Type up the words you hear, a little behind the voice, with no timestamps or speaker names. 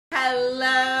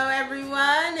Hello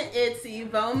everyone, it's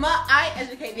Iveoma. I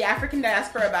educate the African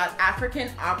diaspora about African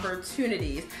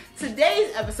opportunities.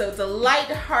 Today's episode is a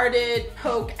light-hearted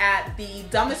poke at the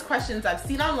dumbest questions I've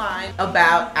seen online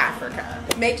about Africa.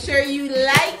 Make sure you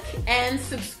like and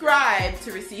subscribe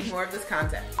to receive more of this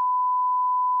content.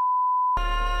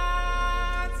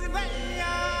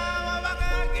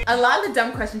 A lot of the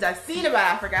dumb questions I've seen about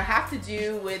Africa have to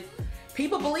do with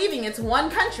people believing it's one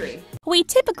country. We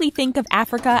typically think of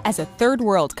Africa as a third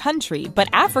world country, but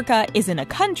Africa isn't a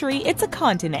country, it's a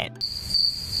continent.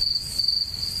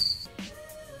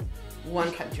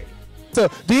 One country. So,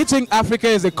 do you think Africa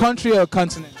is a country or a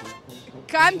continent?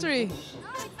 Country.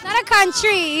 Not a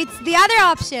country, it's the other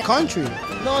option. Country.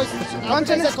 No, it's a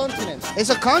continent. It's a continent. It's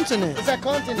a continent. It's a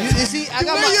continent. You see, I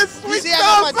got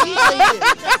my teacher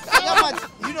here.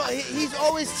 You know, he's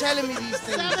always telling me these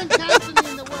things. 7 continents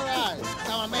in the world.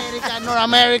 South America, North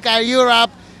America,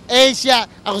 Europe, Asia,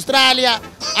 Australia,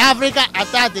 Africa,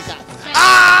 Antarctica.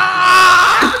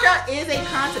 Africa is a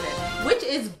continent, which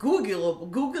is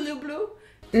Googleable.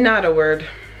 Not a word.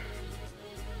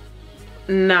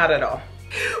 Not at all.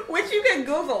 Which you can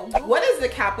Google. What is the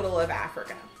capital of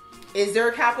Africa? Is there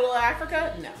a capital of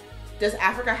Africa? No. Does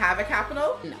Africa have a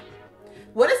capital? No.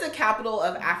 What is the capital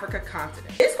of Africa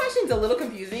continent? This question is a little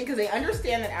confusing because they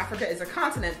understand that Africa is a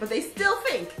continent, but they still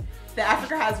think that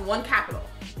Africa has one capital.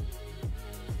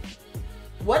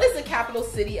 What is the capital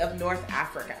city of North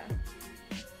Africa?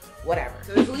 Whatever.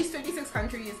 So there's at least 56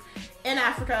 countries in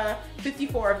Africa,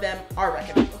 54 of them are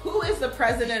recognized. Who is the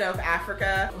president of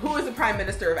Africa? Who is the prime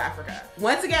minister of Africa?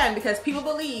 Once again, because people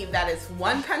believe that it's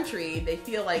one country, they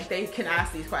feel like they can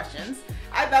ask these questions.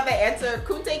 I thought the answer,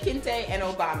 Kunte Kinte and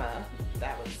Obama.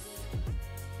 That was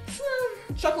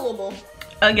chuckleable.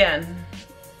 Again,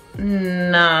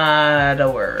 not a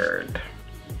word.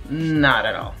 Not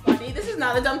at all. Funny. This is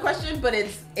not a dumb question, but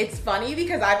it's funny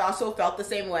because I've also felt the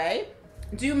same way.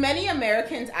 Do many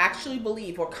Americans actually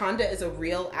believe Wakanda is a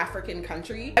real African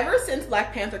country? Ever since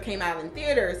Black Panther came out in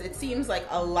theaters, it seems like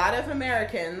a lot of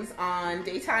Americans on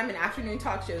daytime and afternoon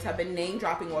talk shows have been name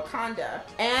dropping Wakanda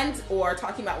and or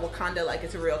talking about Wakanda like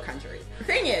it's a real country. The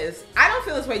thing is, I don't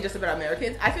feel this way just about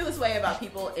Americans. I feel this way about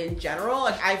people in general.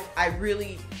 Like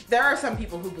there are some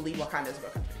people who believe Wakanda is a real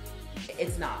country.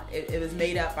 It's not. It was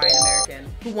made up by an American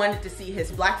who wanted to see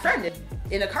his black friend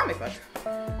in a comic book.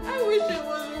 I wish it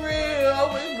was real.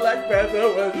 I wish Black Panther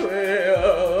was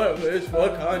real. I wish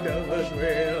Wakanda was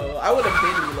real. I would have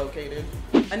been relocated.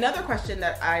 Another question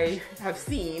that I have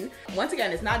seen, once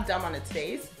again, it's not dumb on its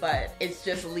face, but it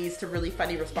just leads to really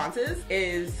funny responses,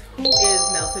 is who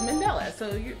is Nelson Mandela?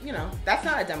 So, you know, that's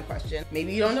not a dumb question.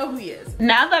 Maybe you don't know who he is.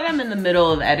 Now that I'm in the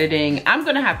middle of editing, I'm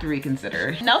gonna have to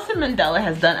reconsider. Nelson Mandela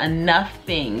has done enough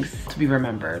things to be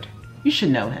remembered. You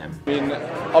should know him. I mean,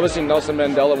 obviously Nelson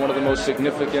Mandela, one of the most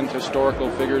significant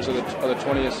historical figures of the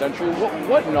 20th century.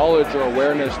 What knowledge or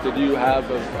awareness did you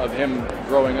have of him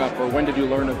growing up, or when did you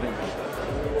learn of him?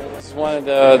 He's one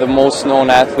of the most known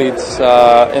athletes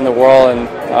in the world, and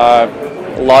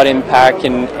a lot of impact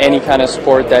in any kind of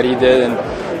sport that he did, and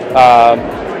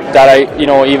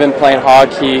even playing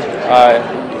hockey,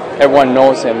 everyone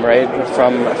knows him, right?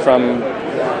 From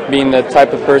being the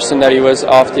type of person that he was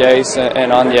off the ice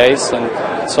and on the ice, and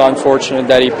it's so unfortunate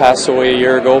that he passed away a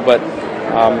year ago, but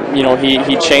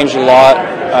he changed a lot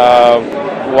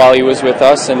while he was with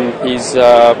us, and he's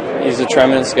a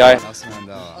tremendous guy.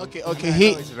 Okay,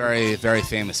 he's a very, very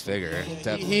famous figure.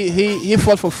 He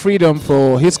fought for freedom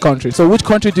for his country. So which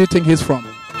country do you think he's from?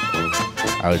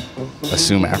 I would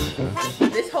assume Africa.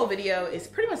 This whole video is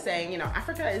pretty much saying,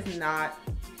 Africa is not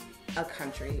a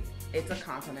country. It's a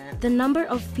continent. The number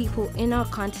of people in our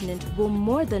continent will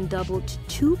more than double to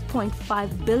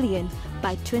 2.5 billion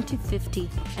by 2050,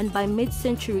 and by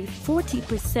mid-century,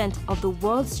 40% of the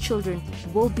world's children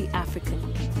will be African.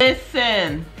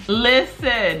 Listen.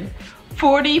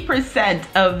 40%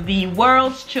 of the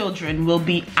world's children will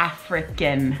be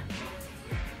African.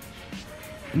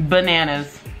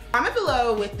 Bananas. Comment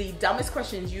below with the dumbest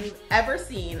questions you've ever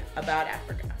seen about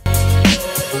Africa.